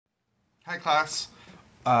Hi, class.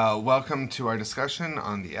 Welcome to our discussion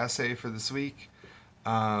on the essay for this week.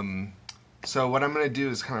 Um, so, what I'm going to do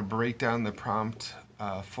is kind of break down the prompt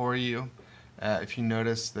for you. If you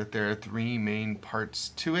notice that there are three main parts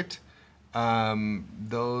to it,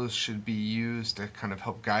 those should be used to kind of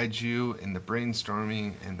help guide you in the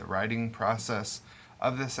brainstorming and the writing process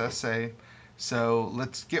of this essay. So,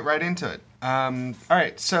 let's get right into it. All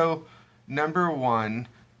right, so number one,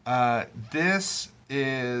 this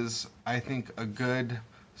is, I think, a good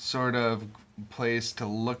sort of place to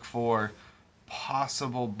look for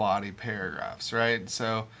possible body paragraphs, right?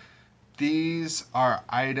 So these are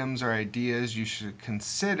items or ideas you should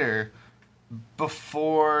consider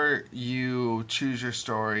before you choose your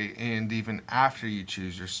story and even after you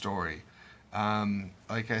choose your story.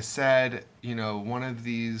 Like I said, one of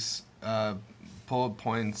these bullet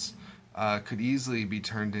points could easily be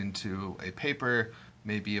turned into a paper,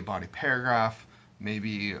 maybe a body paragraph,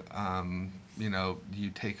 maybe you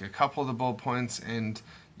take a couple of the bullet points and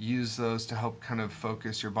use those to help kind of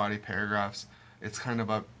focus your body paragraphs. It's kind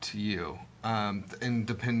of up to you, and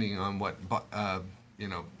depending on what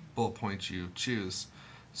bullet points you choose.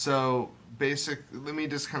 So let me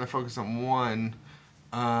just kind of focus on one.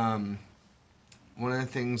 One of the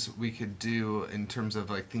things we could do in terms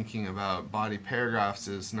of like thinking about body paragraphs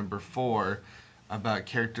is number 4 about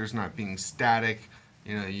characters not being static.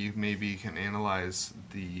 You maybe can analyze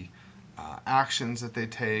the actions that they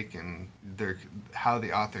take and how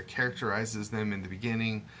the author characterizes them in the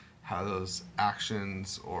beginning, how those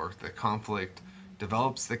actions or the conflict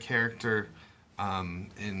develops the character,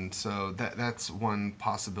 and so that's one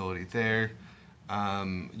possibility there.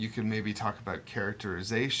 You could maybe talk about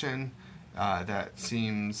characterization. That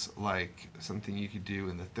seems like something you could do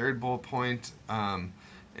in the third bullet point.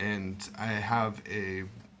 And I have a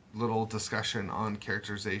little discussion on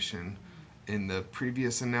characterization in the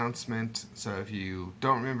previous announcement. So if you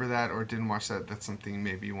don't remember that or didn't watch that, that's something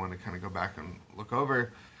maybe you want to kind of go back and look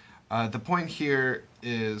over. The point here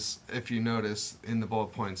is, if you notice in the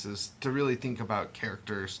bullet points, is to really think about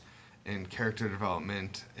characters and character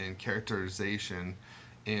development and characterization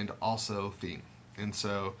and also theme. And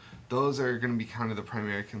so those are going to be kind of the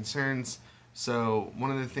primary concerns. So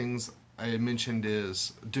one of the things I mentioned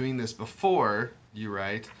is doing this before you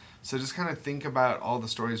write. So just kind of think about all the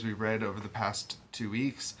stories we've read over the past 2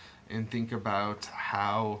 weeks and think about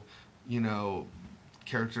how,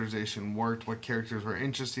 characterization worked, what characters were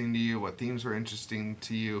interesting to you, what themes were interesting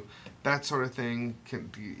to you. That sort of thing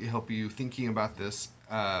can help you thinking about these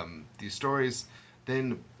stories.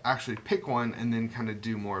 Then actually pick one and then kind of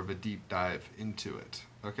do more of a deep dive into it.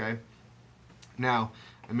 Okay? Now,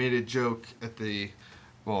 I made a joke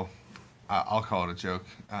I'll call it a joke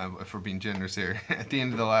if we're being generous here, at the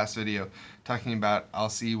end of the last video, talking about I'll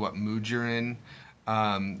see what mood you're in.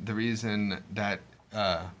 The reason that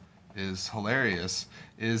is hilarious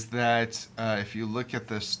is that if you look at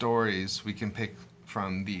the stories, we can pick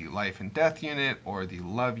from the life and death unit or the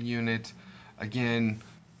love unit. Again,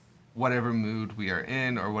 whatever mood we are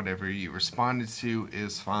in or whatever you responded to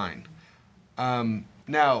is fine.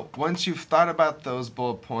 Now, once you've thought about those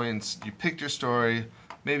bullet points, you picked your story,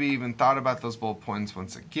 maybe even thought about those bullet points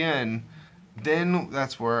once again, then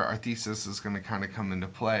that's where our thesis is going to kind of come into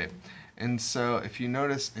play. And so if you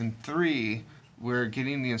notice in 3, we're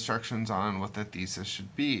getting the instructions on what the thesis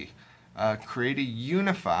should be. Create a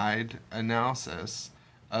unified analysis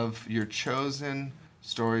of your chosen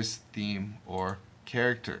story's theme or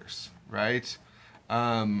characters, right?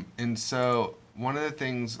 And so one of the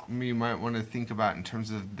things you might want to think about in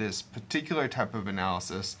terms of this particular type of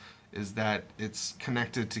analysis is that it's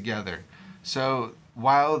connected together. So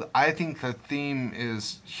while I think the theme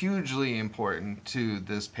is hugely important to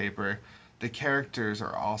this paper, the characters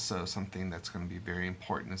are also something that's going to be very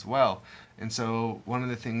important as well. And so one of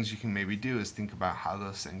the things you can maybe do is think about how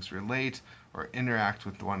those things relate or interact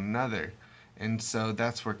with one another. And so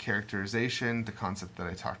that's where characterization, the concept that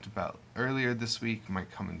I talked about earlier this week, might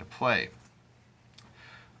come into play.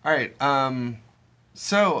 All right,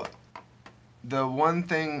 so the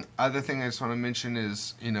other thing I just want to mention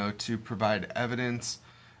is, to provide evidence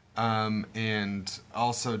and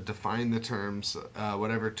also define the terms,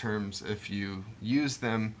 whatever terms, if you use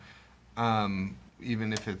them,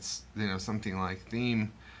 even if it's, something like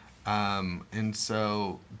theme. And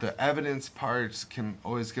so the evidence parts can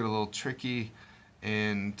always get a little tricky.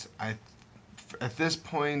 And at this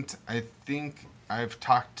point, I think I've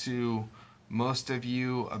talked to most of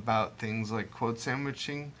you about things like quote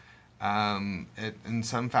sandwiching in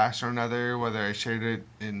some fashion or another, whether I shared it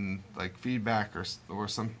in like feedback or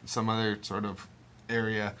some other sort of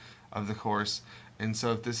area of the course. And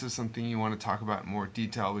so if this is something you want to talk about in more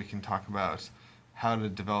detail, we can talk about how to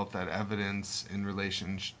develop that evidence in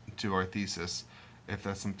relation to our thesis, if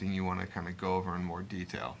that's something you want to kind of go over in more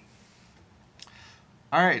detail.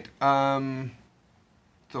 All right. The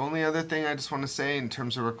only other thing I just want to say in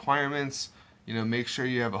terms of requirements, make sure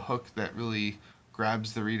you have a hook that really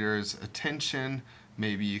grabs the reader's attention.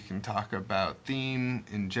 Maybe you can talk about theme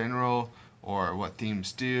in general, or what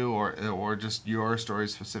themes do, or just your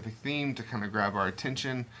story's specific theme to kind of grab our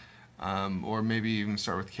attention, or maybe even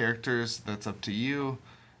start with characters. That's up to you.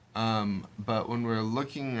 But when we're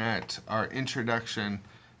looking at our introduction,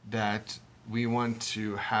 that we want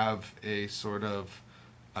to have a sort of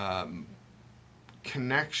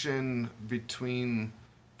connection between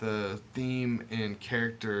the theme and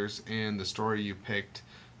characters and the story you picked,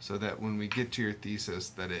 so that when we get to your thesis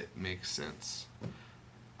that it makes sense.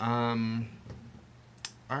 Alright,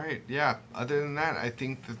 yeah, other than that, I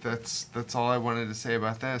think that's all I wanted to say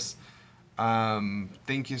about this.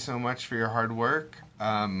 Thank you so much for your hard work,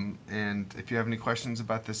 and if you have any questions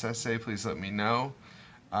about this essay, please let me know.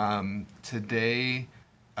 Today,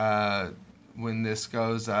 when this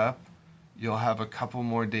goes up, you'll have a couple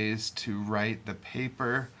more days to write the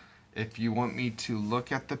paper. If you want me to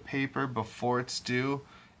look at the paper before it's due,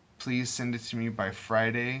 please send it to me by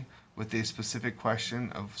Friday with a specific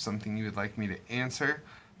question of something you would like me to answer.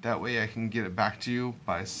 That way I can get it back to you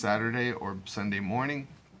by Saturday or Sunday morning,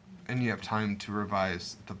 and you have time to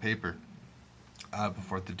revise the paper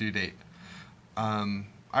before the due date.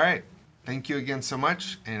 Alright, thank you again so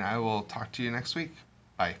much, and I will talk to you next week.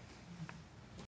 Bye.